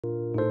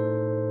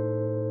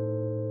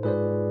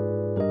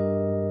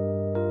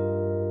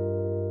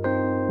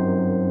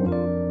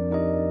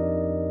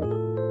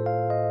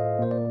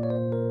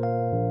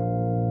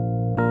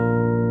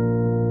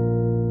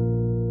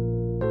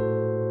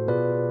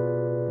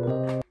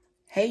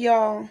Hey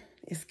y'all,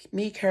 it's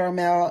me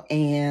Caramel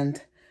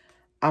and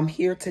I'm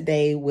here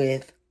today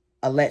with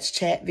a Let's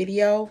Chat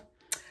video.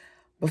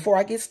 Before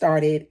I get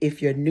started,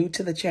 if you're new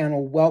to the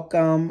channel,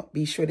 welcome.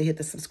 Be sure to hit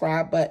the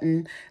subscribe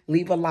button,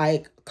 leave a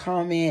like,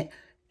 comment,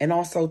 and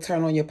also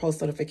turn on your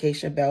post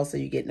notification bell so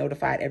you get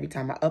notified every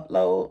time I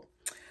upload.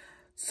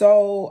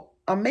 So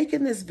I'm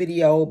making this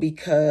video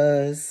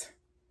because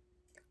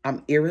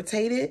I'm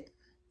irritated,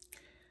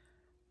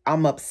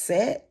 I'm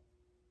upset,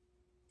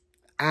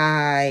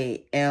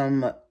 I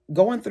am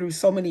going through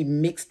so many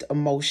mixed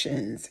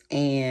emotions,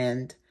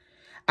 and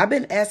I've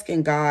been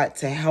asking God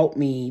to help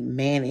me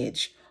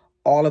manage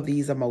all of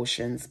these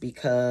emotions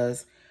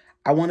because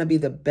I want to be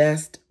the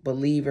best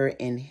believer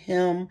in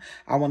Him.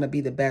 I want to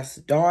be the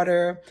best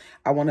daughter.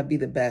 I want to be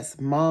the best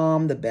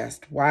mom, the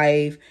best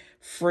wife,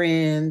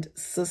 friend,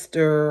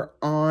 sister,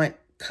 aunt,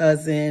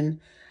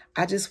 cousin.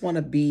 I just want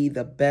to be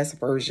the best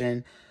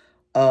version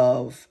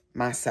of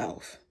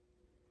myself.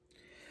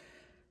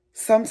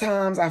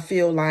 Sometimes I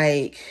feel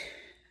like,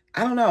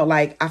 I don't know,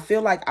 I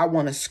feel like I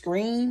want to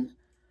scream.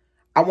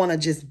 I want to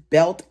just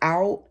belt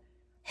out,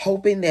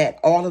 hoping that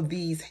all of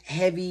these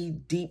heavy,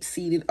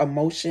 deep-seated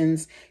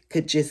emotions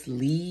could just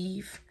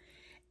leave.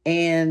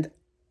 And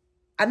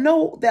I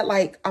know that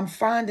I'm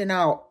finding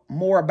out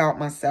more about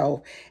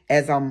myself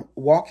as I'm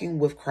walking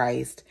with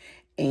Christ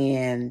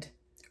and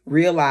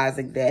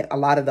realizing that a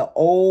lot of the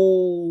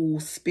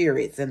old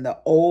spirits and the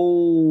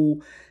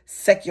old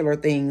secular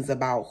things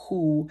about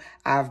who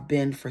I've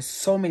been for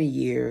so many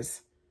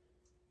years,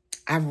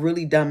 I've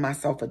really done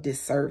myself a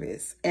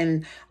disservice.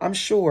 And I'm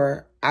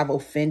sure I've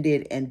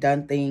offended and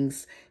done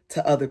things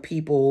to other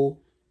people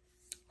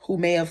who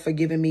may have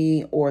forgiven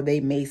me, or they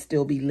may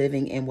still be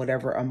living in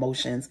whatever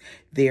emotions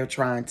they're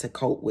trying to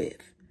cope with.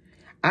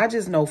 I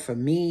just know for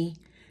me,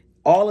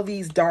 all of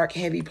these dark,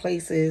 heavy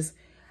places,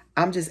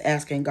 I'm just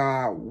asking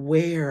God,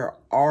 where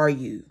are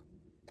you?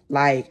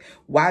 Why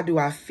do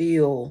I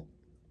feel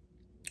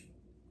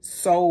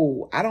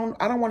so, I don't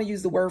want to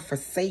use the word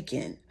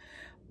forsaken,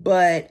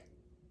 but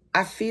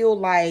I feel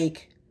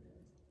like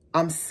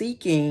I'm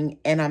seeking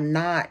and I'm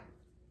not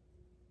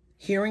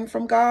hearing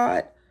from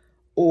God.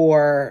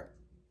 Or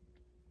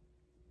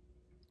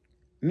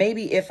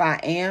maybe if I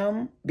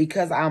am,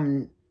 because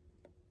I'm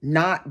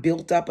not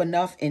built up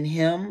enough in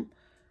Him,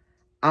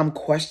 I'm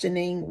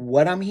questioning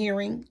what I'm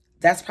hearing.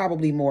 That's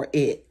probably more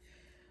it.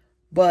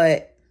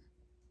 But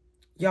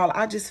y'all,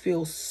 I just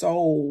feel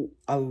so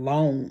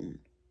alone.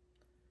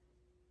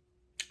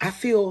 I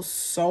feel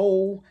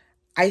so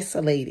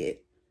isolated.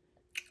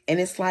 And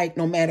it's like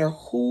no matter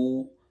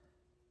who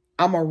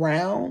I'm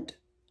around,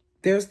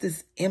 there's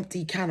this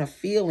empty kind of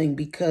feeling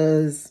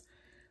because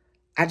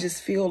I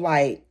just feel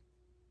like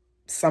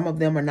some of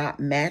them are not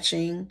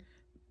matching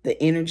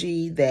the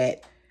energy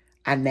that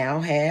I now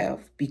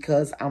have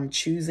because I'm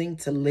choosing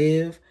to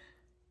live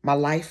my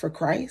life for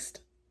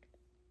Christ.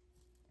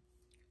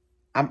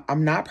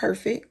 I'm not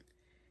perfect,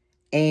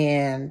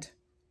 and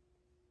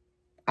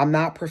I'm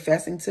not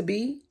professing to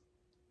be.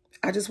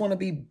 I just want to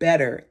be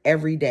better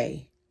every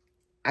day.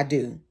 I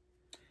do.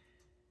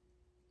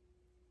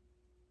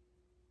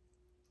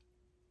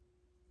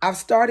 I've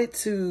started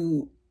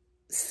to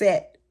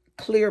set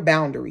clear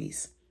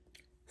boundaries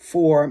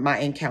for my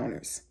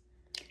encounters.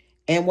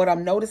 And what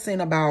I'm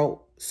noticing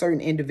about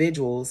certain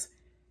individuals,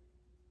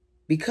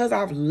 because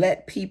I've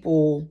let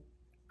people,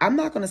 I'm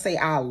not going to say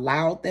I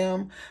allowed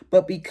them,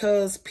 but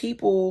because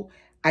people,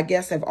 I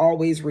guess, have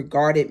always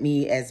regarded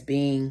me as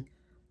being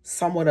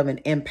somewhat of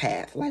an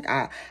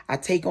empath. I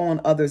take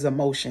on others'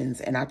 emotions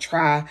and I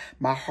try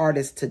my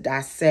hardest to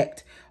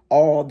dissect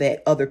all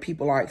that other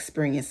people are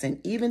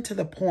experiencing, even to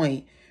the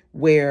point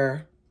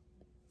where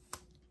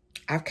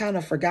I've kind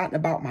of forgotten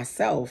about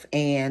myself.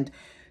 And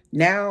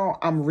now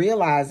I'm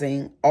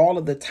realizing all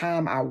of the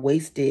time I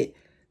wasted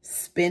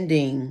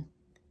spending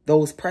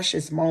those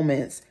precious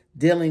moments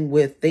dealing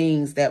with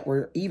things that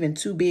were even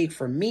too big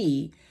for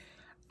me.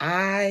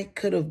 I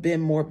could have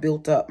been more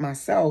built up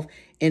myself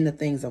in the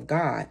things of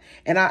God.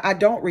 And I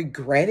don't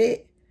regret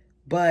it,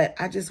 but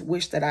I just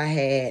wish that I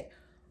had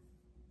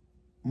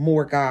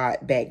more God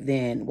back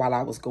then while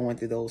I was going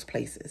through those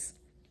places.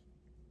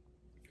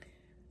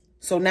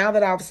 So now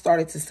that I've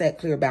started to set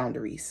clear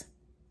boundaries,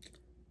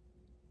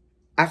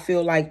 I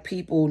feel like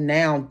people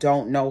now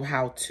don't know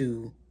how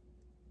to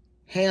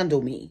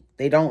handle me.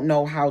 They don't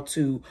know how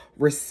to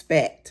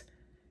respect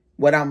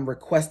what I'm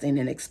requesting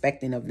and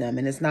expecting of them.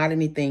 And it's not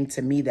anything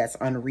to me that's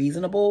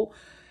unreasonable.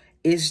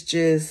 It's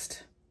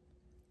just,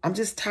 I'm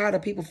just tired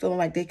of people feeling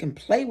like they can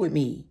play with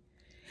me.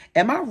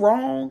 Am I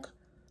wrong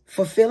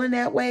for feeling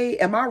that way?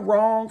 Am I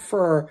wrong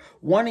for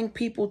wanting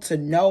people to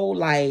know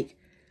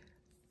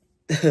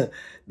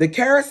the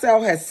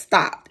carousel has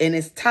stopped and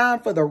it's time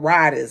for the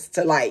riders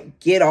to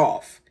get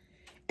off?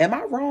 Am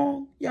I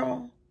wrong,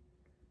 y'all?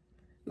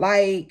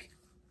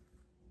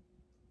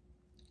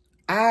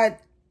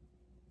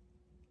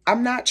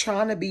 I'm not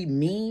trying to be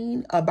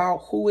mean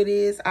about who it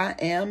is I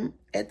am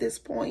at this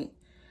point.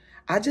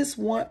 I just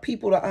want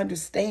people to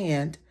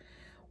understand,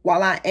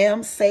 while I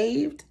am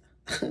saved,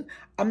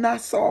 I'm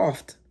not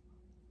soft.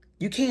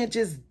 You can't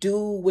just do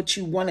what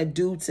you want to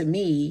do to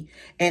me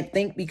and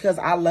think because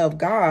I love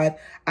God,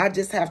 I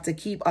just have to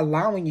keep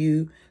allowing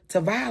you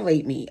to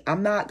violate me.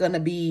 I'm not going to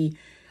be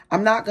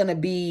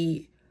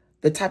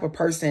the type of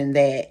person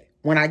that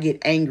when I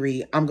get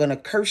angry, I'm going to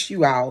curse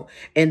you out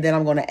and then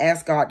I'm going to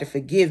ask God to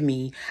forgive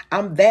me.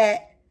 I'm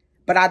that,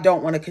 but I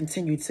don't want to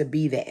continue to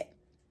be that.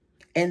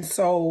 And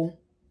so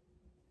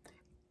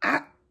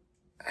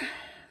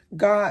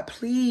God,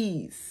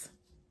 please,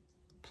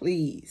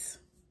 please.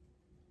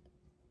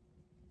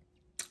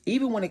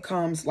 Even when it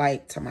comes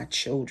like to my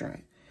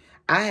children,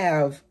 I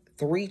have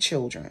 3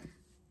 children.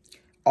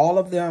 All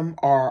of them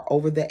are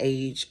over the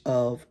age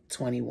of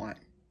 21.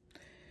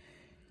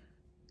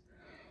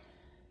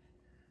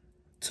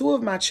 2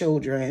 of my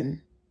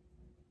children,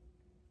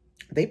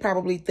 they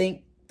probably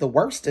think the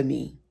worst of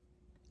me.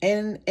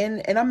 And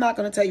I'm not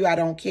going to tell you I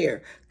don't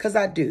care, because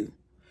I do.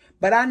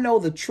 But I know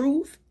the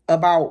truth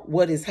about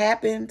what has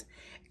happened,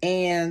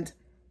 and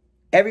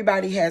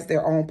everybody has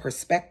their own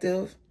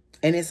perspective,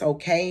 and it's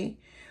okay.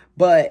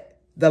 But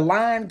the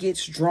line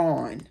gets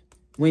drawn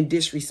when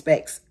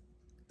disrespects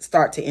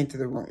start to enter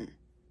the room.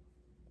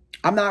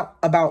 I'm not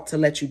about to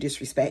let you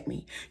disrespect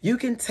me. You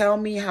can tell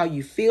me how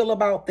you feel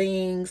about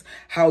things,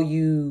 how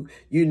you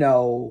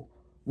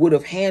would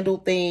have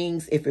handled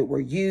things if it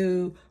were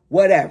you,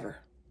 whatever.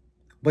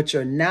 But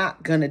you're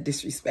not going to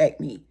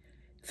disrespect me.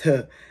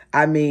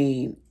 I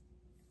mean,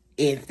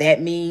 if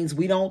that means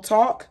we don't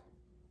talk,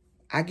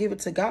 I give it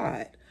to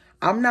God.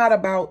 I'm not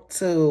about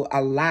to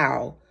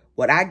allow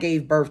what I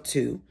gave birth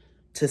to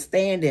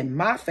stand in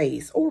my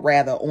face, or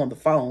rather on the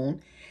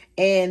phone,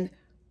 and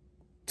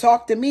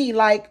talk to me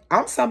like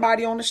I'm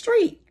somebody on the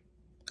street.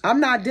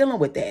 I'm not dealing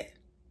with that.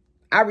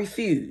 I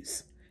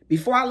refuse.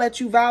 Before I let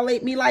you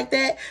violate me like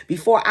that,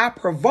 before I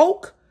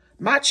provoke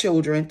my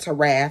children to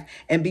wrath,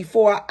 and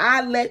before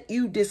I let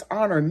you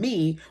dishonor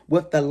me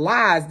with the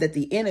lies that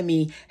the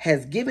enemy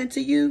has given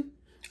to you,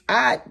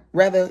 I'd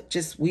rather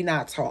we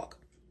not talk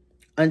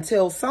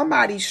until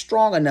somebody's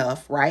strong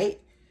enough, right,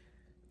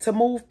 to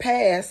move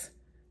past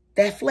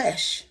that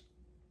flesh.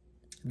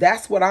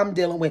 That's what I'm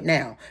dealing with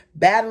now.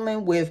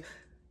 Battling with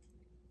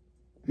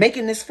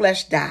making this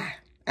flesh die.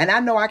 And I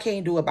know I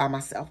can't do it by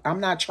myself.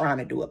 I'm not trying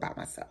to do it by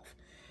myself.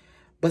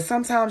 But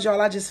sometimes, y'all,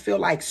 I just feel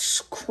like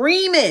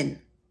screaming.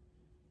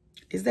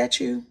 Is that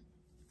you?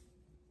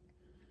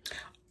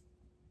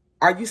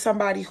 Are you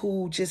somebody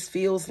who just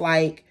feels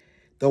like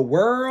the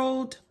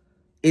world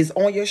is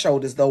on your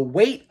shoulders, the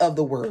weight of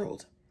the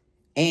world?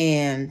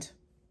 And,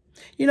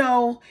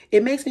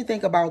 it makes me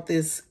think about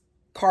this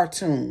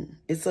cartoon.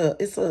 It's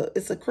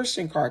a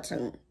Christian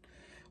cartoon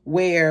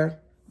where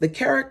the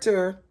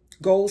character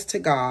goes to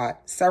God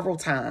several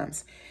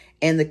times,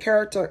 and the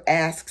character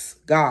asks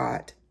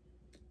God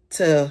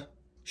to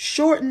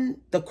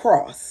shorten the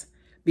cross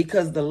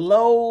because the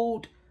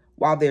load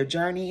while they're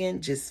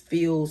journeying just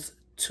feels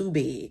too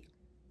big.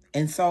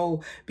 And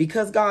so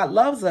because God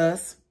loves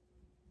us,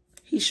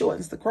 he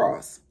shortens the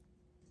cross.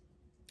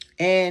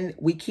 And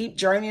we keep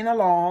journeying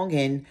along,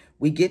 and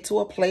we get to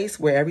a place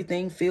where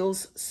everything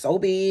feels so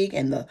big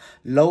and the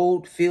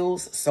load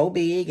feels so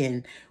big,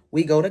 and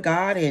we go to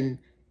God and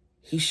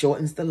he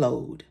shortens the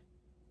load.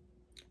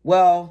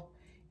 Well,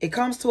 it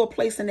comes to a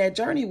place in that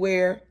journey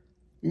where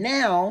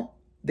now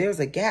there's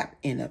a gap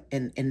in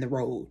the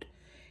road,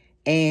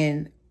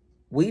 and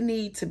we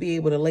need to be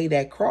able to lay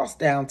that cross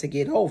down to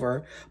get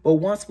over. But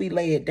once we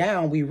lay it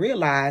down, we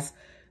realize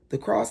the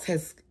cross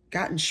has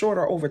gotten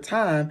shorter over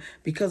time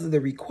because of the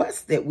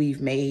requests that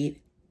we've made.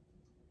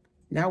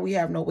 Now we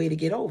have no way to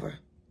get over.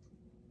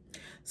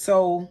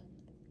 So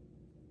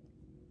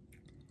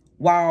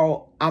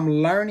while I'm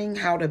learning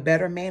how to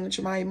better manage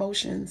my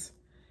emotions,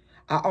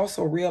 I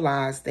also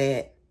realize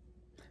that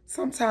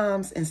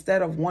sometimes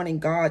instead of wanting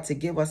God to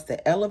give us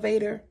the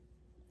elevator,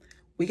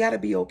 we got to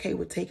be okay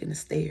with taking the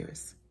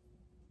stairs.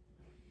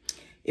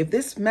 If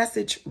this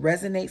message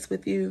resonates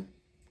with you,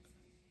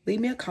 leave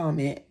me a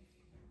comment.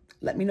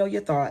 Let me know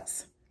your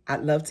thoughts.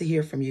 I'd love to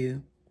hear from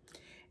you.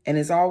 And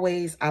as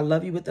always, I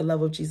love you with the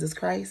love of Jesus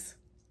Christ.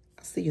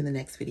 I'll see you in the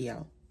next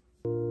video.